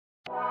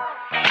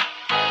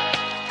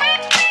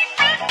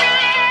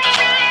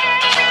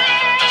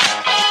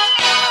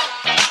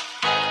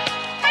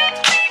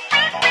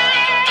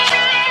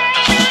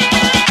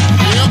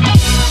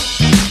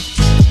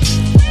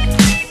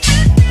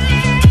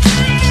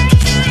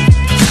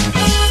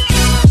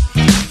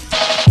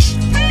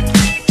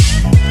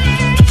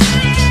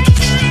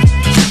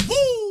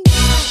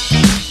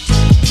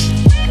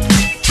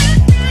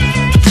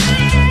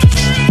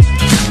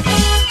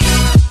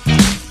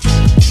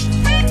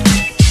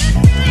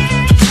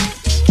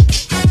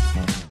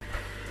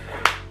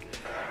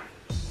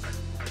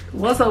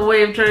What's up,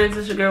 Wave Trends?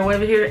 It's your girl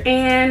Wave here,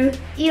 and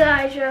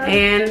Elijah,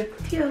 and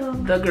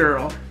the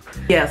girl.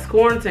 Yes,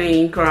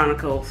 Quarantine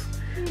Chronicles.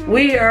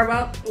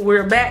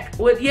 We're back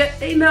with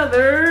yet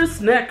another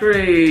snack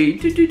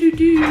raid.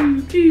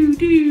 And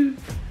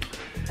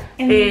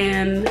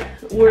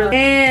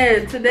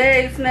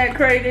today's snack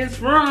crate is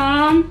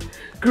from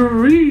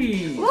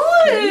Greece.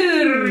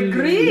 Ooh,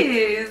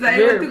 Greece.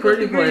 Very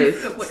pretty place.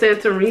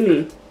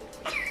 Santorini.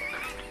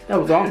 That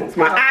was almost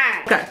my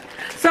eye. Okay.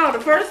 So the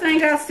first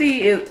thing I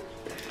see is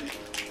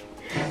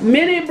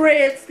mini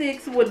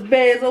breadsticks with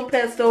basil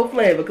pesto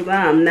flavor, because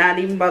I'm not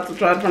even about to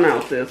try to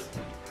pronounce this.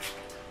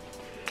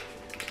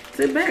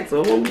 Sit back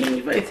so it won't be in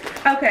your face.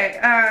 Okay,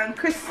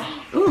 Chris.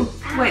 Ooh,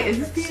 wait,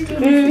 is this the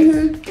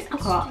It's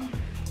alcohol.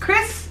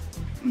 Chris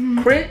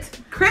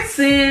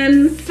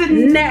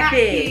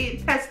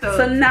Sinaki pesto.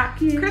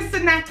 Sinaki. Chris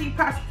Sinaki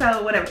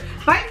pesto, whatever.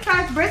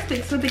 Bite-sized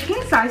breadsticks with a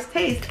king-size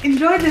taste.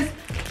 Enjoy this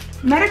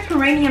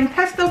Mediterranean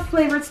pesto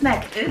flavored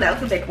snack. Ew,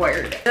 that's a big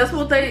word. That's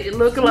what they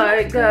look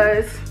like,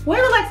 guys.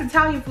 Wayla likes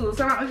Italian food,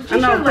 so I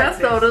know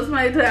pesto. This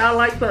made it. I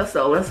like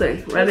pesto. Let's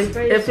see. Ready?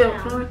 It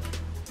feels good.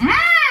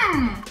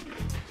 Mmm.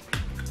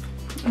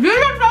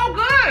 These are so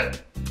good.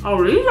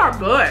 Oh, these are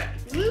good.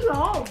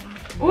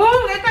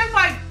 Ooh, they taste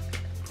like,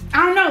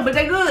 I don't know, but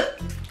they're good.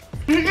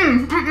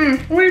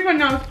 What are you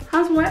putting on?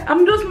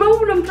 I'm just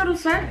moving them to the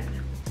side.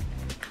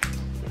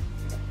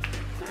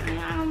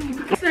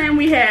 The thing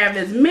we have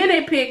is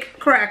mini pick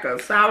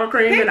crackers, sour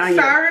cream and onion.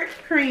 Sour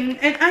cream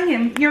and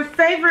onion. Your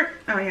favorite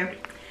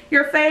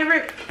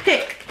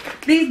pick.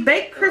 These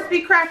baked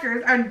crispy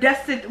crackers are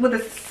dusted with a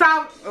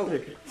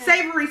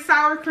savory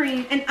sour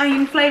cream and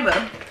onion flavor.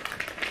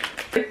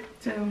 They're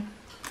good.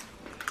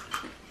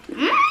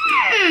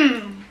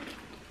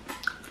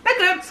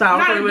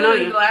 Sour cream and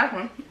onion. The last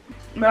one,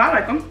 but I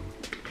like them.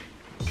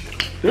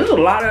 There's a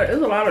lot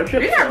of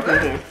chips. Yeah,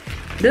 good.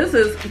 This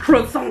is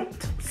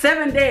croissant.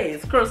 7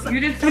 days croissant. You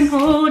did 7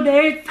 whole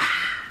days,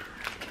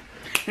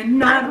 and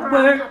not a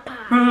word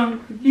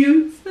from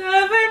you.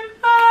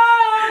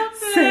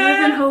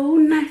 7 whole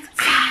nights.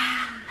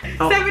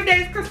 7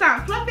 days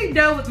croissant, fluffy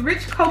dough with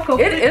rich cocoa.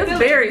 It is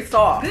very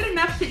soft. Good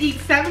enough to eat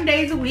 7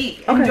 days a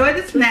week. Okay. Enjoy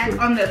the snack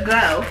on the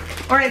go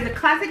or as a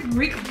classic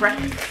Greek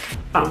breakfast.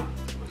 Oh.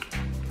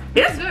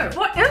 It's good.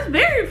 Well, it's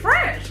very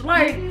fresh.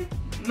 Like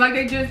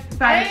they just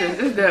packaged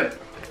it. It's good.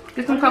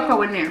 Get some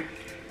cocoa in there.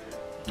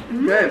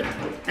 Good.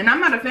 And I'm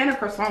not a fan of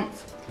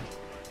croissants.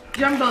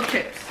 Jumbo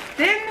chips.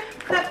 Thin,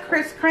 cut,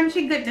 crisp,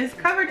 crunchy goodness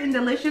covered in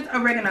delicious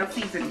oregano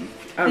seasoning.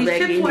 These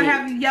chips will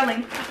have you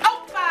yelling,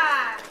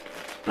 "Opa!"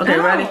 Okay,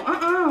 No, ready? I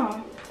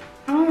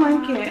don't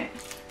like it.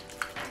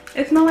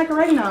 It smells like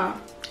oregano.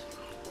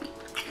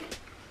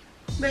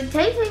 but it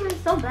tastes even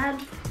so bad.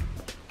 It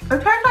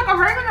tastes like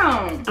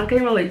oregano. I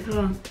can't really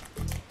tell.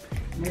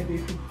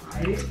 Maybe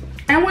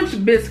sandwich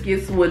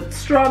biscuits with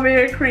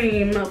strawberry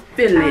cream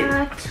filling.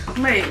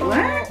 Wait,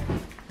 what?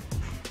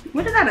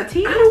 What is that, a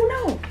T? I don't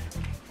know.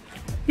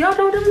 Y'all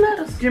know them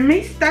letters?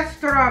 Jamise, that's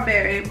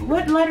strawberry.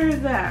 What letter is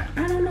that?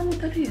 I don't know what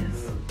that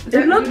is.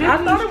 It looked. I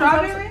thought it was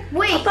strawberry.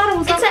 Wait, I thought it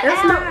was. it's That's an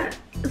L. not.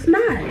 It's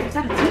not. Is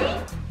that a T?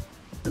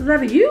 Is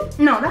that a U?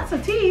 No, that's a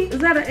T. Is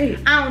that an A?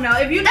 I don't know.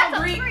 If you know That's a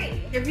Greek,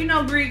 three. if you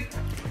know Greek,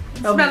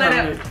 Oh, spell it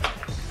sorry. out.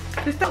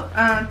 Just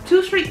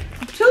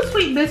two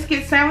sweet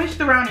biscuits sandwiched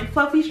around in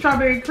fluffy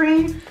strawberry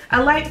cream,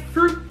 a light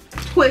fruit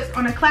twist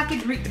on a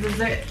classic Greek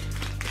dessert.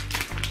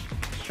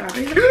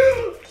 Strawberry.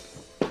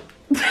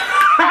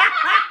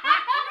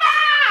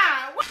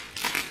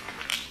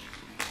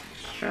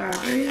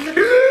 Strawberry.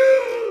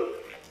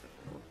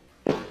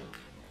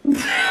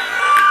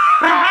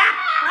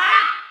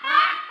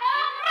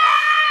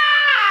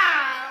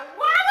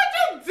 Why would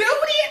you do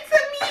it to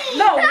me?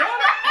 No.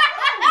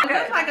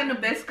 It's like a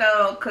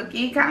Nabisco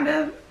cookie, kind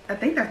of. I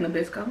think that's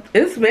Nabisco.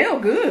 It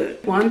smells good.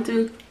 1,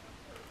 2.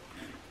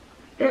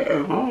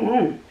 Hold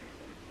on.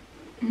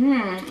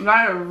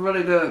 That is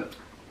really good.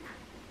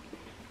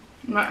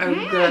 That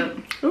is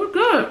good. It was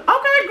good.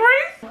 Okay,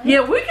 Greek.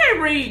 Yeah, we can't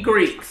read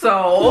Greek,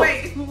 so.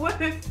 Wait,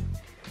 what is?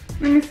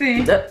 Let me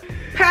see.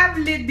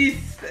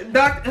 Pavlidis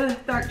dark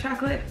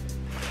chocolate.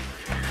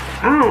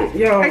 I don't,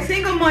 yo. A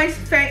single moist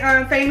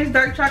famous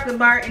dark chocolate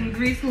bar in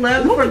Greece,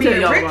 loved Who for can tell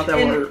being y'all rich about that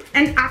word?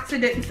 in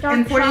antioxidants Dark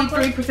and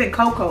 43%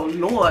 cocoa.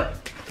 Lord.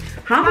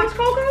 How much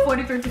cocoa?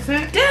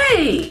 43%.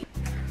 Dang.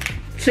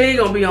 She ain't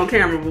gonna be on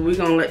camera, but we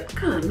gonna let.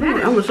 Good Lord,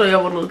 I'm gonna show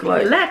y'all what it looks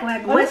like.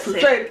 Like Wesley.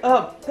 Straight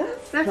up.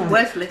 That's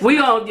Wesley. We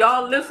gonna,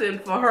 y'all listen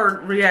for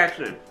her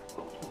reaction.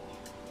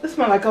 It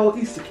smells like old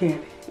Easter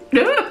candy.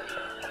 Yeah.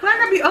 Why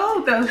not be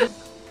old though?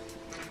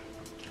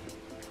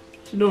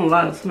 She's doing a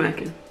lot of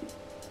smacking.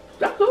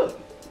 That's good.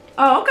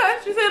 Oh, okay.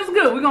 She said it's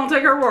good. We're gonna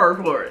take her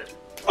word for it.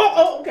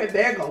 Oh, okay,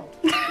 there you go.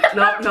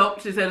 Nope.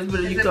 She said it's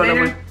good. You it throw that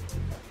bitter?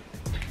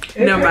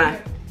 one. Never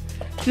mind.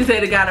 She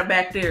said it got her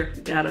back there.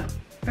 Got her.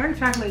 Dark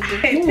chocolate is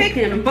good. Ooh, Pick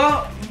Kim.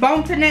 Bonnet,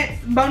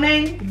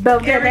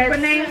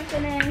 Batonets.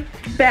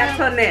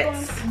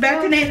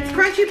 Batonets,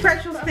 crunchy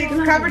pretzel sticks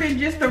covered in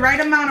just the right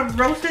amount of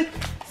roasted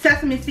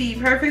sesame seed.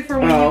 Perfect for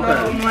when you go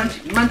on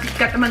lunch.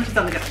 Got the munchies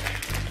on the go.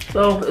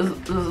 So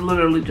it's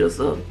literally just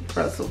a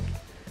pretzel.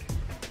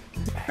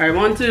 All right,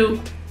 1,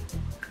 2.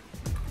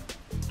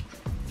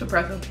 It's a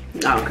pretzel.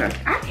 Oh, okay.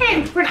 I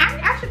can't.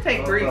 I should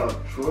take Greek.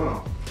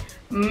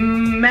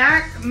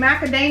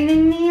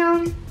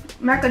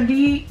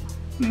 Macadamia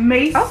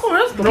mace. I saw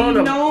this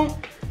throwing up.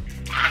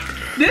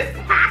 This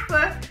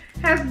pasta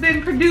has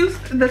been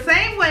produced the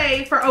same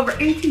way for over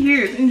 80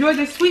 years. Enjoy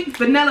the sweet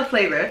vanilla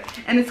flavor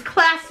and its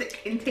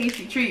classic and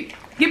tasty treat.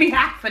 Give me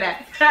half for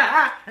that.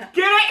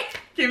 Get it?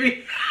 Give me.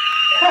 Give me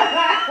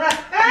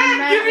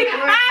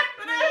half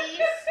for that.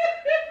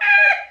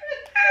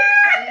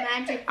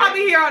 I'll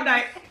be here all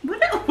night. What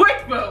is a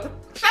wafer?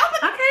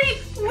 I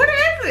can't. What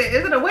is it?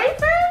 Is it a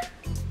wafer?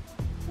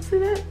 See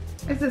that?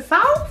 Is it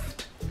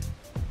soft?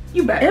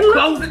 You better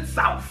close it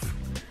soft.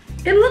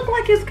 It looked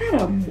like it's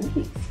kind of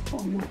moist.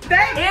 Oh my.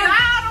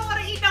 I don't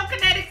want to eat no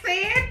kinetic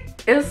sand.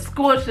 It's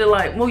squishy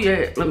like, move your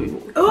head. Let me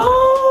move.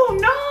 Oh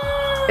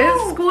no!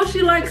 It's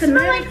squishy like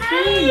kinetic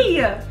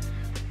sand.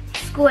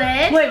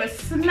 Squid. Wait, but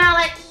smell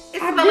it. It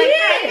smells like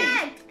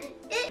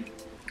hay.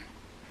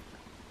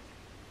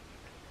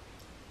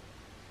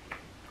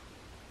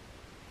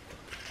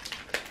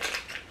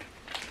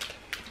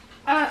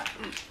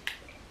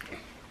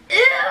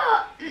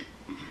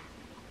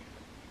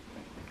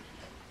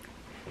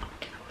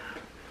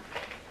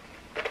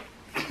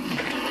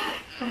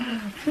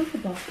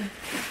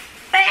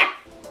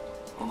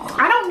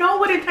 I don't know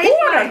what it tastes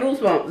like.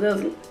 Goosebumps,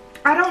 doesn't it?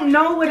 I don't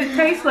know what it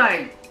tastes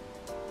like.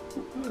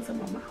 It's in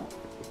my mouth.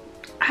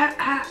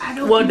 I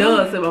don't Well, it know.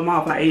 does in my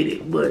mouth. I ate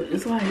it, but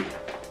it's like,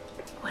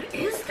 What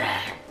is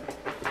that?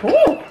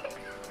 oh,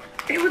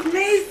 It was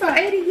made for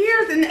 80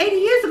 years, and 80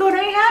 years ago they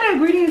ain't had the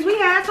ingredients we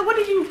had. So what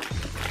do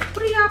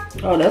y'all?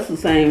 oh, that's the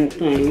same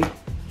thing.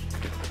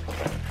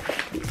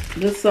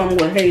 This is something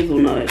with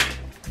hazelnut.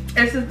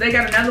 It's just they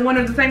got another one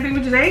of the same thing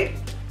we just ate.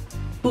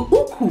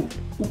 Ooh.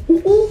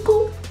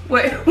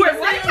 Wait,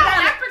 why you so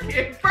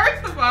African?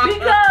 First of all,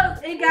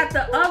 Because it got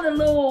the other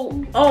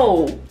little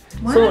O.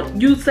 What? So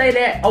you say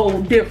that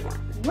O different.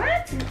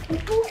 what?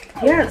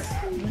 Yes.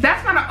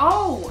 That's not an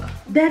O.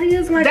 That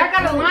is like That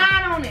got O. a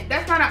line on it.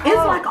 That's not an O. It's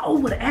like an O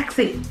with an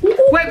accent. Wait,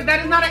 but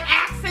that is not an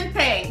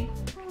accente.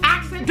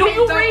 Accente. Do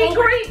you read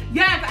Greek?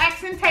 Yes,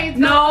 accente.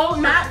 No,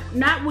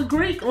 not with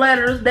Greek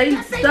letters. They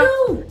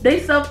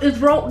stuff is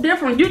wrote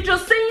different. You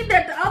just seen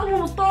that the other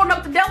one was throwing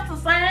up the delta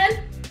sign.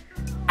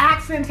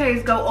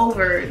 Accentes go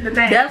over the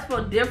thing. That's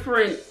for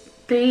different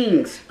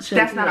things.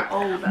 That's not an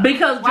O though.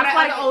 Because why just that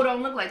like other O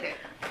don't look like that?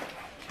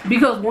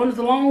 because one is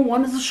a long,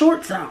 one is a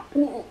short sound.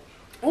 Ooh.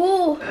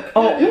 Oh,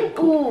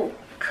 Ooh.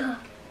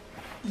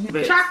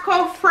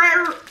 Choco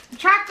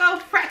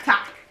fretta.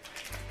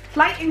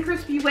 Light and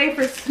crispy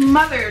wafers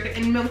smothered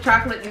in milk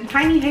chocolate and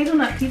tiny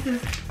hazelnut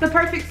pieces. The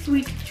perfect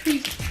sweet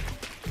treat.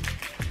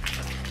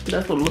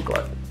 that's what it look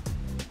like.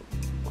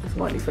 That's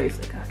why your face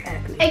that got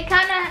acne. It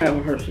kind I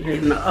haven't heard she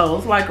hazelnut. Oh,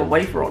 it's like a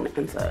wafer on the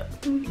inside.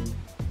 of.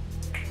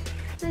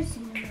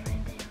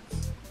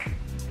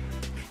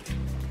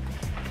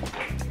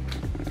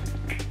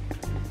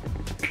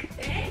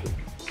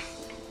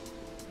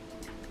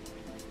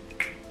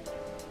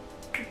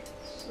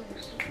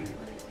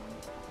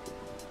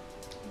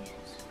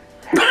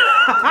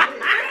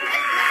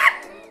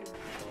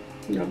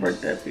 Y'all break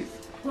that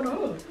piece. Hold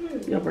on.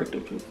 Y'all break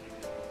that piece.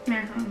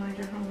 Yeah, hold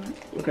on.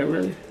 Okay,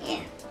 really?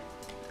 Yeah.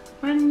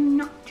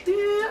 1,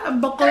 2,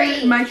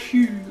 buckle my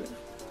shoe.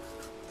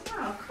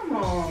 Oh, come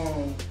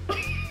on.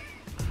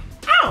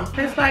 Oh,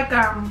 it's like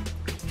a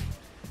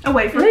It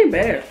wafer. ain't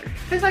bad.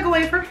 It's like a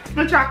wafer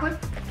with chocolate.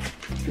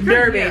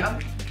 Derby. Yeah.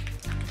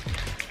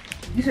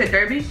 You said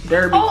Derby?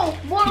 Derby. Oh,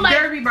 more like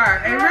Derby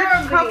bar. And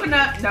rich Kirby.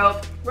 coconut.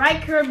 Nope.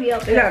 right Kirby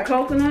up It there. got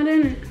coconut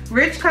in it.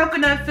 Rich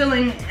coconut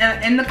filling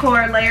in the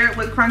core, layered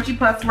with crunchy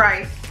puffed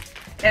rice,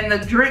 and the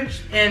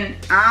drenched in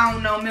I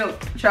don't know milk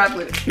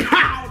chocolate.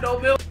 I don't know,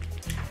 Bill.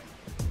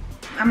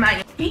 I'm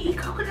not eating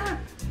coconut.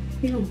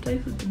 You don't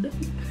taste it today.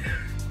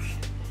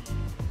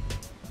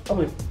 Oh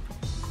wait.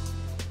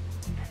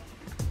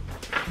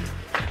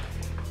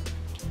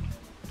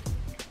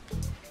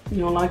 You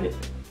don't like it?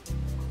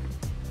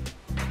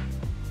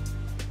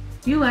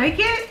 You like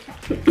it?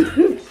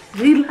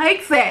 He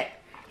likes it.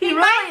 He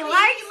really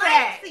likes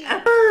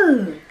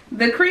it.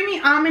 The creamy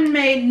almond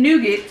made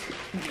nougat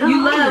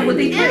you love with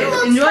these It chips.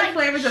 looks Enjoy like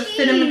flavors of cheese.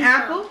 cinnamon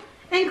apple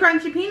and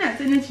crunchy peanuts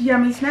in this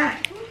yummy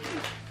snack.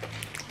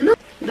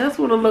 That's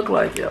what it look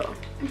like, y'all.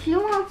 If you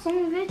want some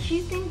of it,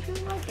 you think you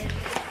like it.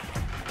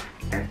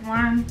 There's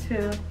 1,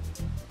 2.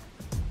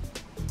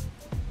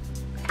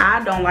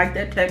 I don't like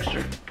that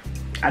texture.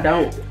 I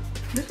don't.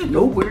 This is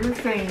the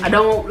weirdest thing. I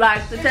don't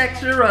like the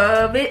texture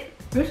of it.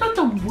 This is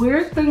the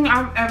weirdest thing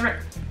I've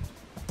ever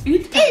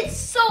eaten. It's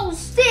so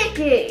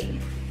sticky.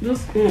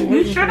 Just,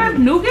 You sure that's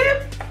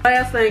nougat?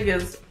 Last thing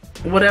is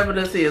whatever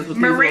this is with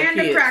these little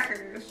Miranda kids.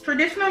 crackers,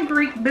 traditional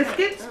Greek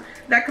biscuits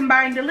that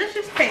combine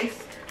delicious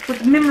taste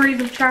with memories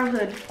of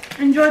childhood.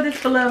 Enjoy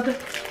this beloved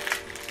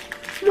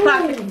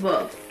classic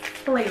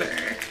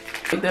flavor.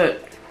 Like that.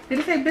 Did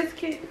it say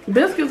biscuit?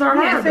 Biscuits are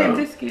Yeah, it hard said though.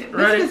 biscuit.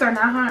 Ready? Biscuits are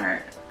not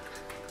hard.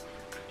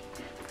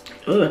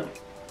 Ugh.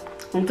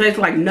 Don't taste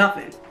like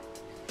nothing.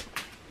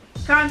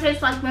 Kind of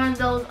tastes like one of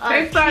those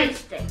Tastes like- cheese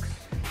sticks.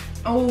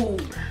 Oh,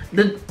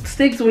 The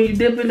sticks when you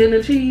dip it in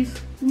the cheese.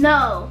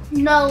 No,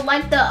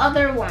 like the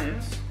other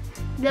ones.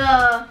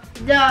 The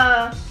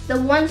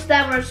ones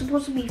that were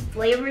supposed to be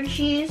flavored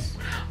cheese.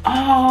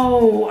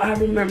 Oh, I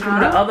remember from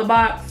the other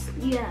box.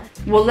 Yeah.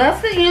 Well,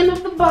 that's the end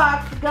of the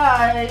box,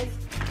 guys.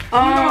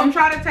 I'm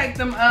trying to take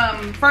them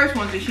first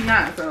ones, and she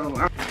not.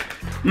 So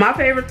My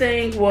favorite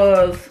thing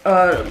was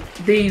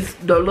the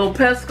little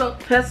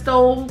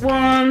pesto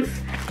ones,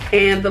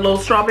 and the little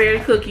strawberry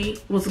cookie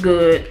was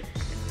good.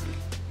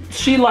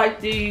 She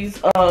liked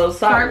these sour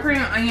sour.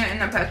 cream, onion, and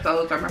the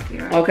pestos are my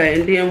favorite. Okay,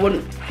 and then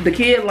when the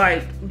kid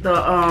liked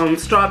the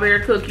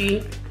strawberry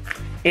cookie,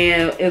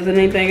 and is there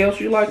anything else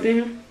you liked in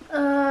here?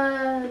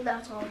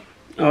 That's all.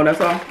 Oh, that's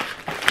all.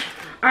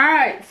 All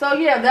right, so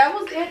yeah, that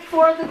was it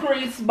for the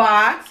Greece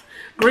box.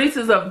 Greece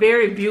is a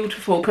very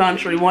beautiful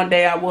country. One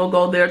day I will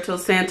go there to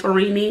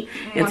Santorini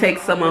and take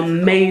some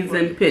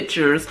amazing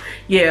pictures.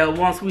 Yeah,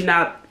 once we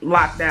not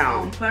locked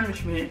down.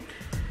 Punishment.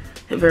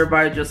 If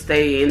everybody just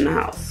stay in the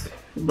house.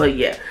 But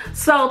yeah,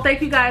 so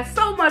thank you guys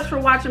so much for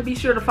watching. Be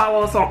sure to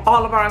follow us on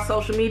all of our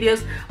social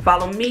medias.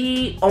 Follow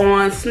me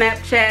on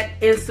Snapchat,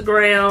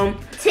 Instagram,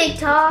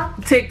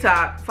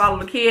 TikTok. Follow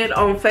the kid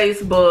on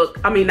Facebook.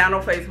 I mean, not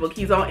on Facebook.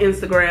 He's on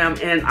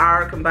Instagram and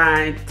our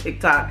combined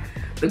TikTok.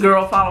 The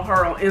girl, follow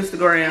her on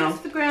Instagram.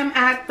 Instagram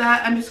at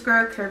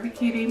 @_curvy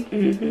cutie.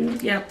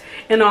 Yep,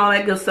 and all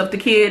that good stuff. The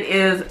kid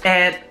is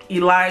at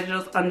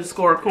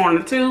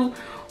Elijah's_corner2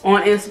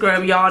 on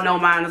Instagram. Y'all know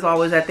mine is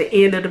always at the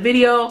end of the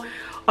video.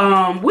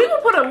 We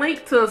will put a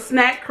link to a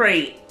Snack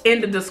Crate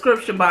in the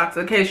description box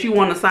in case you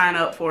want to sign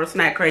up for a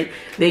Snack Crate.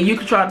 Then you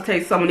can try to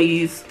take some of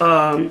these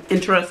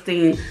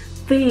interesting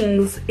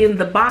things in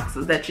the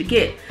boxes that you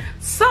get.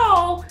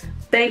 So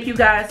thank you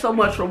guys so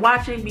much for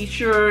watching. Be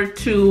sure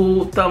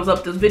to thumbs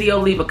up this video.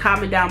 Leave a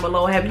comment down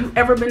below. Have you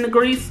ever been to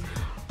Greece?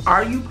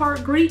 Are you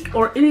part Greek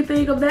or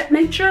anything of that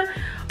nature?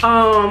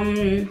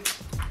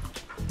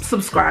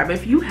 Subscribe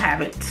if you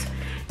haven't.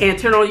 And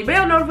turn on your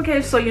bell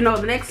notifications so you know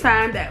the next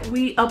time that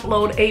we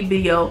upload a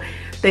video.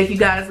 Thank you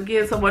guys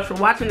again so much for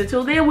watching.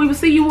 Until then, we will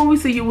see you when we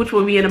see you, which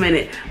will be in a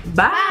minute.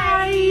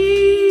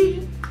 Bye.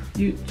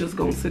 You just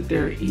gonna sit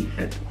there and eat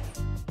at